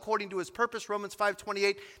called according to his purpose, Romans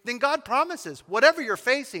 5:28, then God promises whatever you're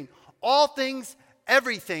facing, all things,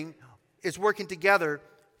 everything is working together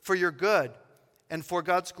for your good and for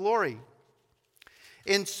God's glory.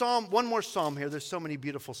 In one more psalm here, there's so many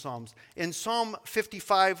beautiful psalms. In Psalm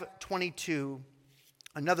 55:22,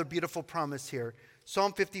 another beautiful promise here.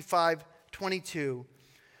 Psalm 55:22.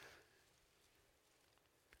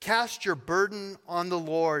 Cast your burden on the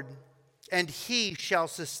Lord, and he shall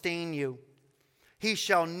sustain you. He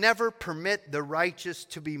shall never permit the righteous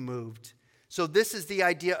to be moved. So this is the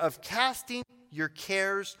idea of casting your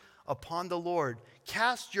cares upon the Lord.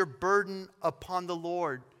 Cast your burden upon the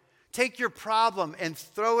Lord. Take your problem and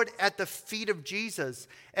throw it at the feet of Jesus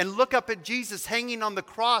and look up at Jesus hanging on the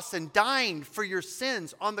cross and dying for your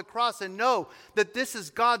sins on the cross and know that this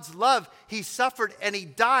is God's love. He suffered and he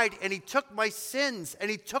died and he took my sins and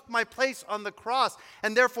he took my place on the cross,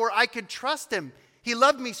 and therefore I could trust him. He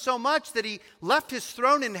loved me so much that he left his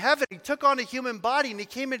throne in heaven. He took on a human body and he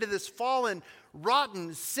came into this fallen,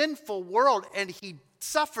 rotten, sinful world, and he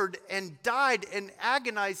suffered and died an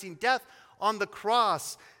agonizing death on the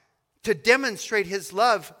cross to demonstrate his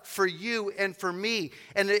love for you and for me.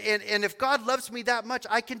 And if God loves me that much,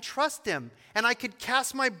 I can trust him. And I could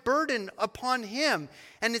cast my burden upon him.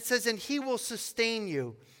 And it says, and he will sustain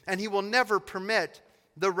you. And he will never permit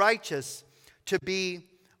the righteous to be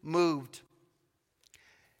moved.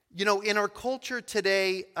 You know, in our culture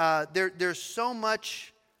today, there's so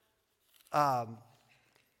much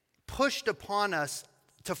pushed upon us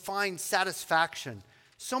to find satisfaction.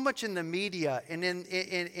 So much in the media and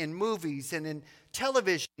in movies and in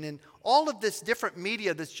television and all of this different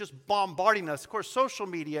media that's just bombarding us. Of course, social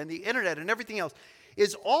media and the internet and everything else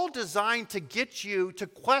is all designed to get you to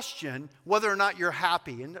question whether or not you're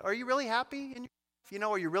happy. And are you really happy in your life? You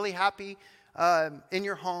know, are you really happy in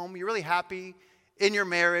your home? Are you really happy in your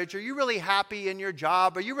marriage? Are you really happy in your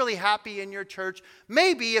job? Are you really happy in your church?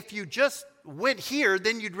 Maybe if you just went here,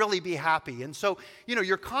 then you'd really be happy. And so, you know,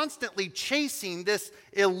 you're constantly chasing this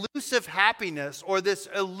elusive happiness or this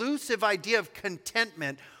elusive idea of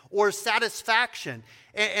contentment or satisfaction.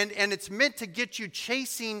 And it's meant to get you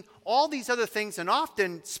chasing all these other things and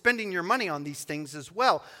often spending your money on these things as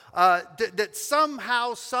well. That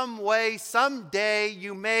somehow, some way, someday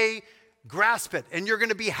you may grasp it and you're going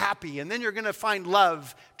to be happy, and then you're going to find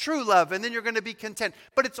love, true love, and then you're going to be content.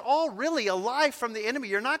 But it's all really a lie from the enemy.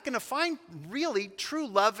 You're not going to find really true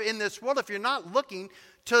love in this world if you're not looking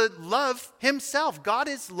to love himself. God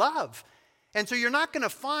is love. And so you're not going to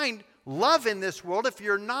find love in this world if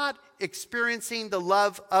you're not experiencing the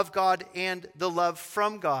love of God and the love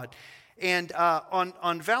from God. And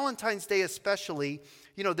on Valentine's Day especially,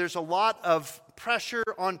 you know, there's a lot of pressure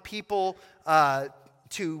on people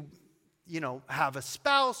to have a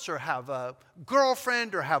spouse or have a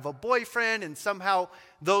girlfriend or have a boyfriend. And somehow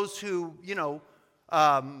those who,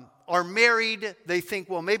 are married, they think,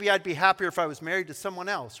 well, maybe I'd be happier if I was married to someone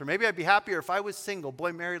else. Or maybe I'd be happier if I was single.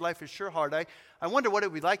 Boy, married life is sure hard. I wonder what it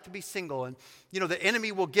would be like to be single. And, the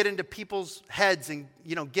enemy will get into people's heads and,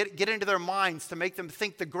 get into their minds to make them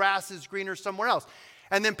think the grass is greener somewhere else.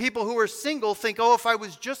 And then people who are single think, oh, if I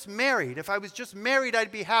was just married,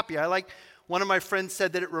 I'd be happy. One of my friends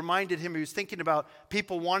said that it reminded him, he was thinking about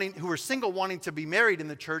people who were single wanting to be married in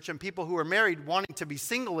the church and people who are married wanting to be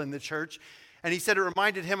single in the church. And he said it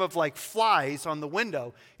reminded him of like flies on the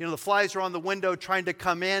window. You know, the flies are on the window trying to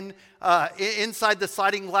come in inside the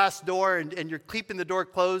sliding glass door, and you're keeping the door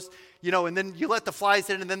closed, you know, and then you let the flies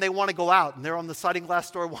in and then they want to go out, and they're on the sliding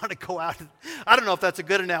glass door, want to go out. I don't know if that's a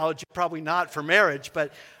good analogy, probably not for marriage,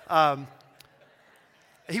 but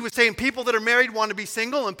he was saying people that are married want to be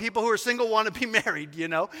single and people who are single want to be married, you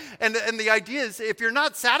know. And the idea is if you're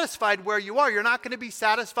not satisfied where you are, you're not going to be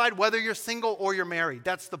satisfied whether you're single or you're married.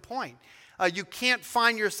 That's the point. You can't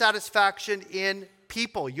find your satisfaction in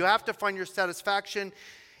people. You have to find your satisfaction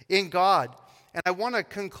in God. And I want to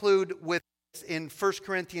conclude with this in 1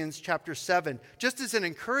 Corinthians chapter 7, just as an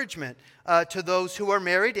encouragement to those who are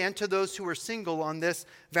married and to those who are single on this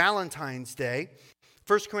Valentine's Day.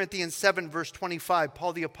 1 Corinthians 7, verse 25,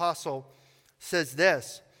 Paul the Apostle says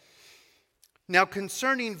this, "Now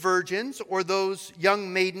concerning virgins or those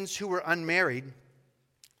young maidens who were unmarried,"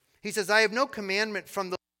 he says, "I have no commandment from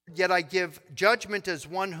the Lord, yet I give judgment as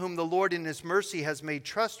one whom the Lord in his mercy has made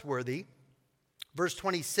trustworthy." Verse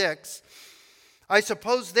 26, "I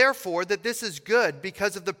suppose therefore that this is good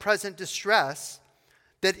because of the present distress,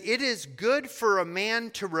 that it is good for a man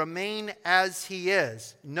to remain as he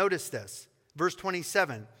is." Notice this. Verse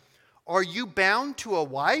 27, "Are you bound to a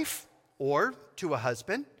wife or to a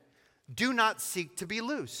husband? Do not seek to be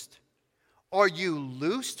loosed. Are you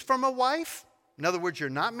loosed from a wife?" In other words, you're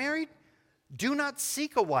not married. "Do not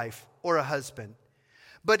seek a wife or a husband.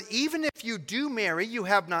 But even if you do marry, you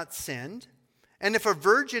have not sinned. And if a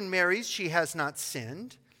virgin marries, she has not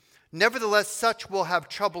sinned. Nevertheless, such will have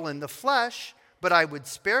trouble in the flesh, but I would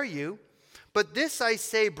spare you. But this I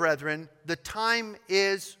say, brethren, the time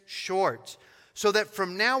is short, so that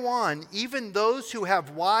from now on, even those who have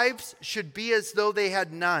wives should be as though they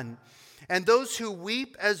had none, and those who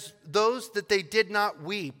weep as those that they did not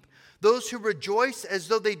weep, those who rejoice as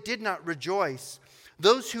though they did not rejoice,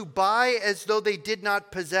 those who buy as though they did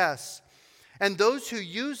not possess, and those who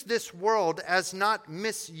use this world as not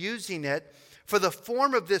misusing it, for the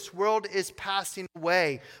form of this world is passing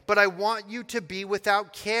away. But I want you to be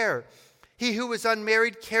without care. He who is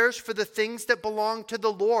unmarried cares for the things that belong to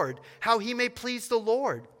the Lord, how he may please the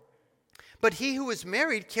Lord. But he who is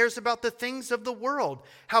married cares about the things of the world,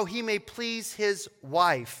 how he may please his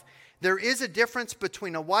wife. There is a difference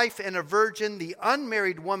between a wife and a virgin. The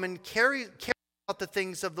unmarried woman cares about the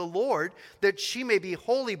things of the Lord, that she may be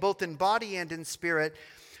holy both in body and in spirit.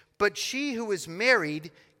 But she who is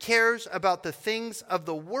married cares about the things of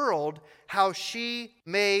the world, how she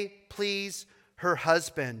may please her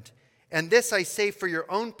husband. And this I say for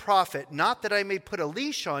your own profit, not that I may put a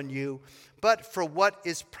leash on you, but for what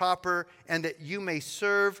is proper, and that you may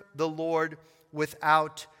serve the Lord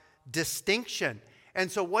without distinction.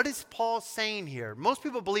 And so what is Paul saying here? Most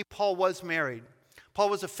people believe Paul was married. Paul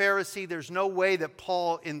was a Pharisee. There's no way that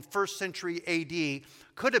Paul in 1st century AD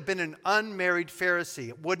could have been an unmarried Pharisee.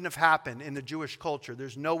 It wouldn't have happened in the Jewish culture.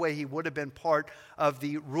 There's no way he would have been part of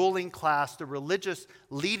the ruling class, the religious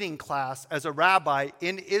leading class as a rabbi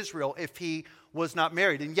in Israel if he was not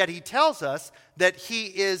married. And yet he tells us that he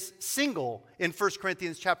is single in 1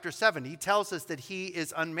 Corinthians chapter 7. He tells us that he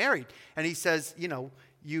is unmarried. And he says, you know,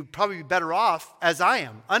 you'd probably be better off as I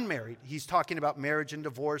am, unmarried. He's talking about marriage and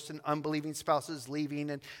divorce and unbelieving spouses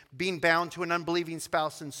leaving and being bound to an unbelieving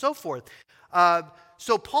spouse and so forth.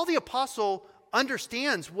 So Paul the Apostle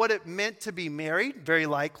understands what it meant to be married, very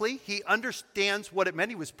likely. He understands what it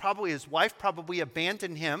meant. His wife probably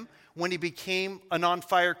abandoned him when he became a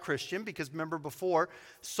non-fire Christian, because remember before,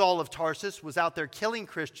 Saul of Tarsus was out there killing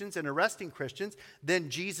Christians and arresting Christians. Then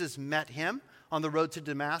Jesus met him on the road to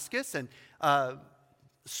Damascus, and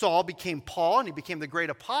Saul became Paul, and he became the great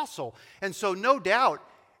apostle. And so no doubt,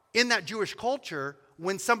 in that Jewish culture,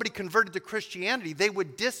 when somebody converted to Christianity, they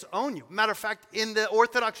would disown you. Matter of fact, in the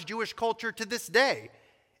Orthodox Jewish culture to this day,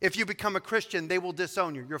 if you become a Christian, they will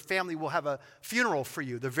disown you. Your family will have a funeral for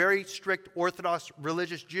you. The very strict Orthodox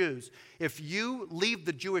religious Jews, if you leave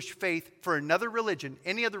the Jewish faith for another religion,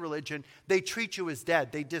 any other religion, they treat you as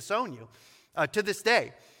dead. They disown you to this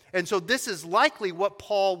day. And so this is likely what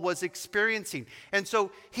Paul was experiencing. And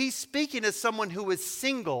so he's speaking as someone who is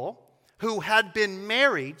single, who had been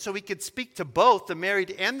married, so he could speak to both the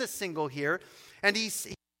married and the single here. And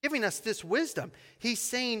he's giving us this wisdom. He's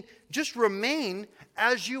saying, just remain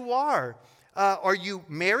as you are. Are you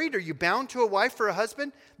married? Are you bound to a wife or a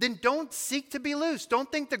husband? Then don't seek to be loose.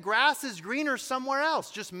 Don't think the grass is greener somewhere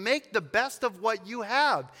else. Just make the best of what you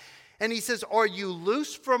have. And he says, are you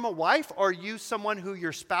loose from a wife? Are you someone who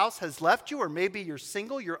your spouse has left you? Or maybe you're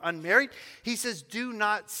single, you're unmarried. He says, do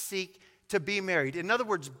not seek to be married. In other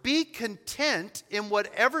words, be content in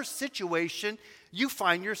whatever situation you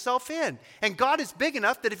find yourself in. And God is big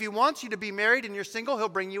enough that if he wants you to be married and you're single, he'll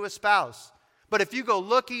bring you a spouse. But if you go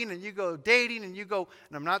looking and you go dating and and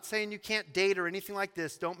I'm not saying you can't date or anything like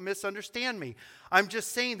this, don't misunderstand me. I'm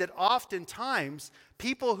just saying that oftentimes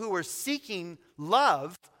people who are seeking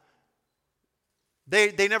love,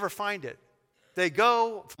 they never find it. They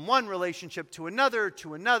go from one relationship to another,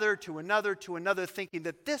 to another, to another, to another, thinking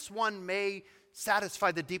that this one may satisfy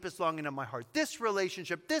the deepest longing of my heart. This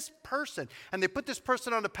relationship, this person. And they put this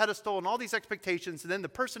person on a pedestal and all these expectations, and then the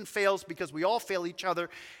person fails because we all fail each other,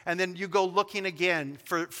 and then you go looking again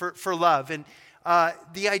for love. And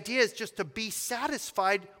the idea is just to be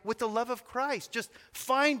satisfied with the love of Christ. Just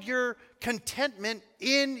find your contentment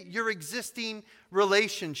in your existing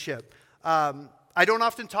relationship. I don't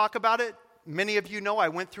often talk about it. Many of you know I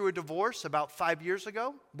went through a divorce about 5 years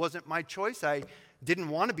ago. Wasn't my choice. I didn't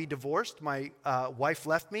want to be divorced. My wife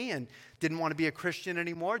left me and didn't want to be a Christian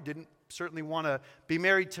anymore. Didn't certainly want to be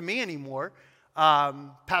married to me anymore.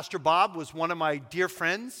 Pastor Bob was one of my dear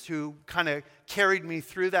friends who kind of carried me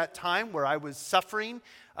through that time where I was suffering,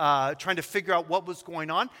 trying to figure out what was going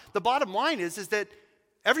on. The bottom line is that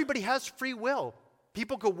everybody has free will.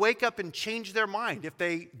 People could wake up and change their mind. If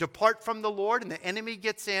they depart from the Lord and the enemy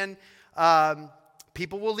gets in,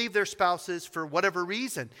 people will leave their spouses for whatever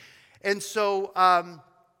reason. And so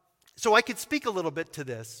I could speak a little bit to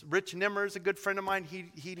this. Rich Nimmer is a good friend of mine.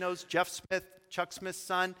 He knows Jeff Smith, Chuck Smith's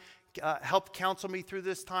son, helped counsel me through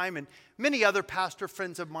this time. And many other pastor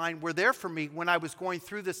friends of mine were there for me when I was going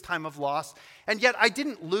through this time of loss. And yet I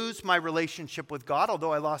didn't lose my relationship with God,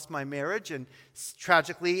 although I lost my marriage. And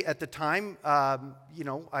tragically at the time,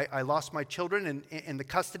 I lost my children in the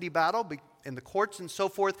custody battle, in the courts and so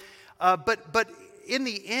forth. But in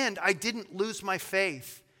the end, I didn't lose my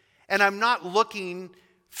faith. And I'm not looking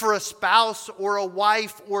for a spouse or a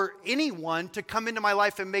wife or anyone to come into my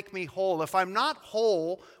life and make me whole. If I'm not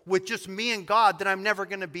whole with just me and God, then I'm never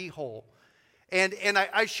going to be whole. And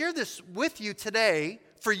I share this with you today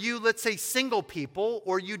for you, let's say, single people,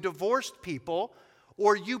 or you divorced people,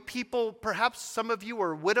 or you people, perhaps some of you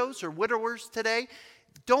are widows or widowers today.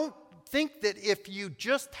 Don't think that if you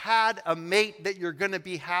just had a mate that you're going to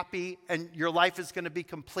be happy and your life is going to be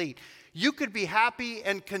complete. You could be happy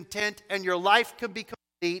and content and your life could be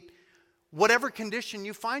complete whatever condition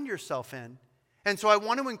you find yourself in. And so I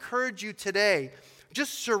want to encourage you today,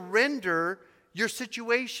 just surrender your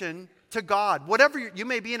situation to God. Whatever you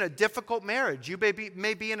may be in a difficult marriage. You may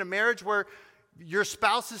be in a marriage where your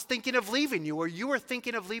spouse is thinking of leaving you, or you are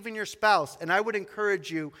thinking of leaving your spouse. And I would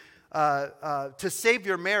encourage you to save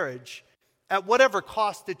your marriage at whatever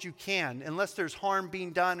cost that you can, unless there's harm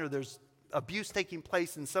being done or there's abuse taking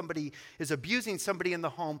place and somebody is abusing somebody in the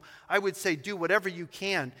home. I would say do whatever you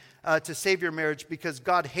can to save your marriage, because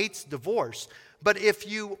God hates divorce. But if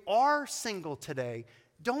you are single today,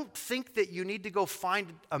 don't think that you need to go find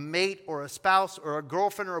a mate or a spouse or a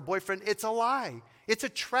girlfriend or a boyfriend. It's a lie. It's a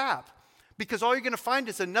trap, because all you're going to find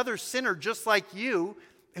is another sinner just like you,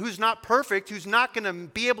 who's not perfect, who's not going to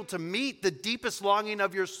be able to meet the deepest longing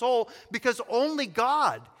of your soul, because only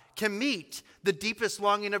God can meet the deepest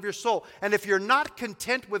longing of your soul. And if you're not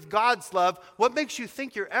content with God's love, what makes you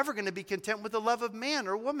think you're ever going to be content with the love of man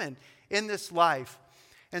or woman in this life?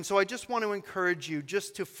 And so I just want to encourage you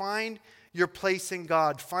just to find your place in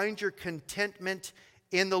God, find your contentment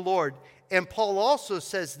in the Lord. And Paul also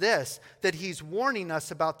says this, that he's warning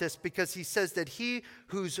us about this, because he says that he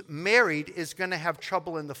who's married is going to have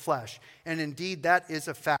trouble in the flesh. And indeed, that is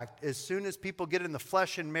a fact. As soon as people get in the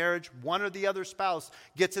flesh in marriage, one or the other spouse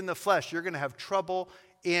gets in the flesh, you're going to have trouble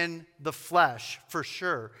in the flesh for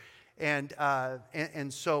sure. And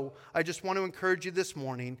so I just want to encourage you this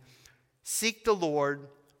morning, seek the Lord,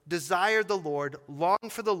 desire the Lord, long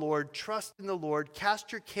for the Lord, trust in the Lord,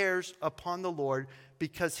 cast your cares upon the Lord,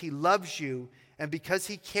 because he loves you and because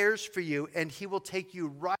he cares for you, and he will take you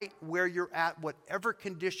right where you're at, whatever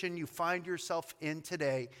condition you find yourself in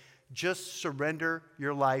today. Just surrender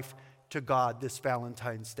your life to God this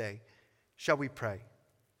Valentine's Day. Shall we pray?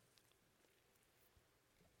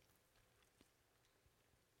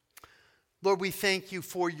 Lord, we thank you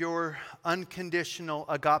for your unconditional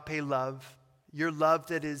agape love, your love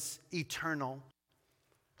that is eternal,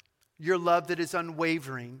 your love that is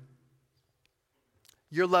unwavering,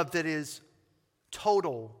 your love that is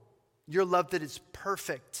total, your love that is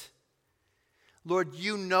perfect. Lord,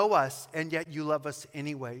 you know us, and yet you love us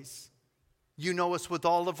anyways. You know us with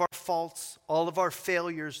all of our faults, all of our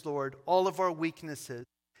failures, Lord, all of our weaknesses,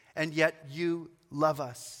 and yet you love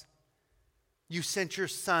us. You sent your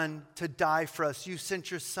Son to die for us. You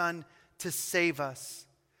sent your Son to save us.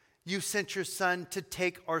 You sent your Son to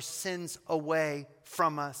take our sins away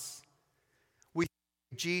from us. We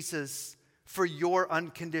Jesus, for your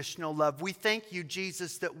unconditional love. We thank you,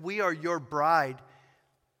 Jesus, that we are your bride.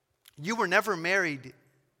 You were never married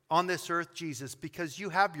on this earth, Jesus, because you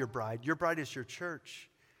have your bride. Your bride is your church.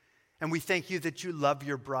 And we thank you that you love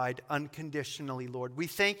your bride unconditionally, Lord. We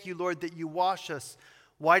thank you, Lord, that you wash us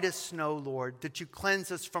white as snow, Lord, that you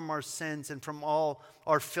cleanse us from our sins and from all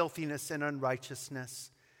our filthiness and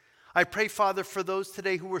unrighteousness. I pray, Father, for those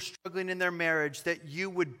today who are struggling in their marriage, that you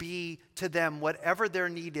would be to them whatever their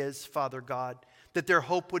need is, Father God, that their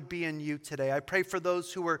hope would be in you today. I pray for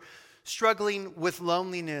those who are struggling with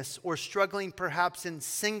loneliness or struggling perhaps in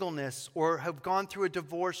singleness or have gone through a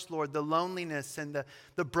divorce, Lord, the loneliness and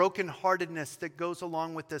the brokenheartedness that goes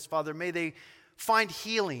along with this, Father. May they find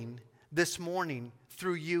healing this morning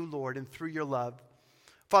through you, Lord, and through your love.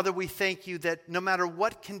 Father, we thank you that no matter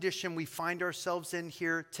what condition we find ourselves in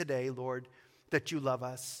here today, Lord, that you love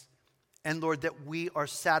us. And Lord, that we are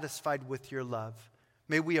satisfied with your love.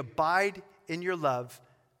 May we abide in your love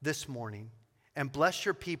this morning. And bless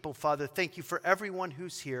your people, Father. Thank you for everyone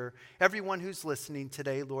who's here, everyone who's listening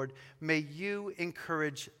today, Lord. May you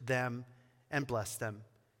encourage them and bless them.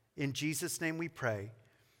 In Jesus' name we pray.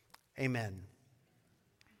 Amen.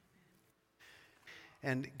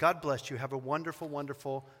 And God bless you. Have a wonderful,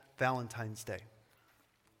 wonderful Valentine's Day.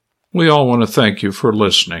 We all want to thank you for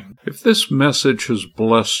listening. If this message has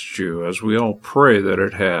blessed you, as we all pray that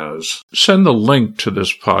it has, send the link to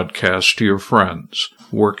this podcast to your friends.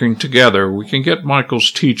 Working together, we can get Michael's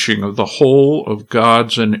teaching of the whole of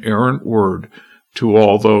God's inerrant word to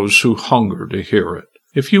all those who hunger to hear it.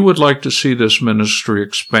 If you would like to see this ministry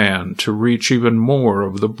expand to reach even more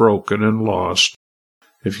of the broken and lost,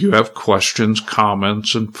 if you have questions,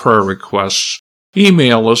 comments, and prayer requests,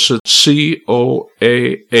 email us at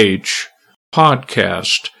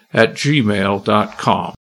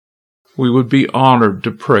coahpodcast@gmail.com. We would be honored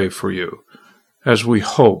to pray for you, as we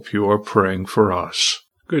hope you are praying for us.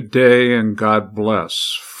 Good day and God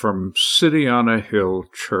bless from City on a Hill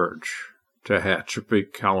Church,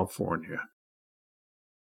 Tehachapi, California.